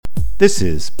This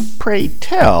is Pray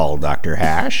Tell Dr.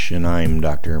 Hash, and I'm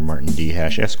Dr. Martin D.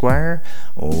 Hash, Esquire,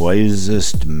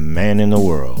 wisest man in the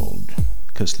world.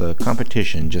 'Cause the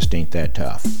competition just ain't that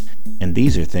tough. And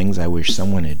these are things I wish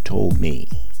someone had told me.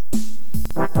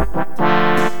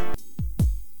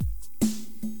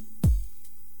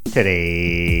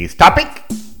 Today's topic.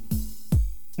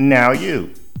 Now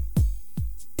you.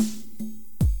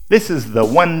 This is the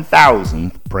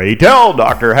 1000th Pray Tell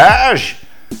Dr. Hash.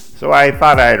 So I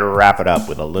thought I'd wrap it up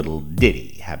with a little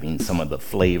ditty, having some of the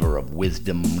flavor of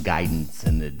wisdom, guidance,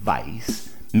 and advice,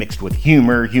 mixed with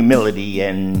humor, humility,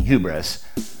 and hubris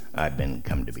I've been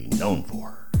come to be known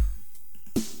for.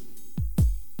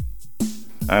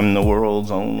 I'm the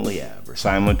world's only ever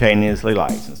simultaneously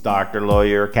licensed doctor,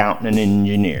 lawyer, accountant, and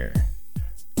engineer.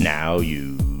 Now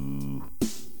you.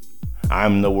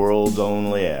 I'm the world's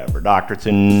only ever doctorates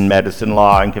in medicine,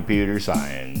 law, and computer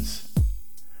science.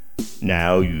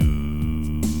 Now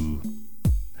you.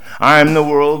 I'm the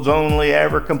world's only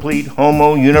ever complete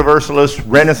homo universalist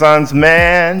renaissance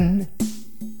man.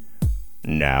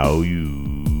 Now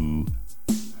you.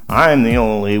 I'm the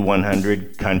only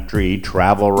 100 country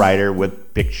travel writer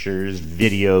with pictures,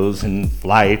 videos, and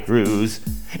fly-throughs.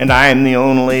 And I'm the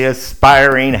only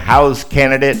aspiring house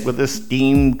candidate with a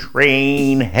steam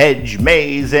train, hedge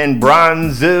maze, and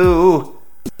bronze zoo.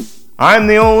 I'm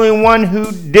the only one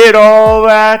who did all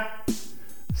that.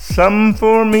 Some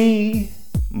for me,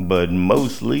 but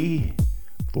mostly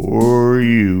for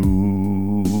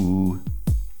you.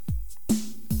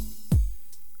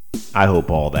 I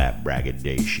hope all that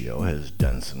braggadocio has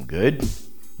done some good,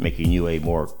 making you a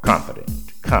more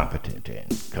confident, competent,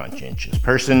 and conscientious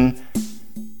person,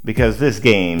 because this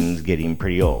game's getting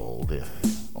pretty old if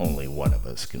only one of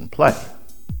us can play.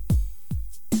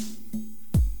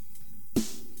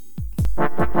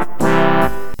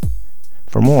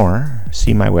 For more,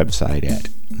 see my website at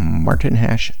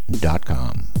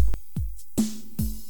martinhash.com.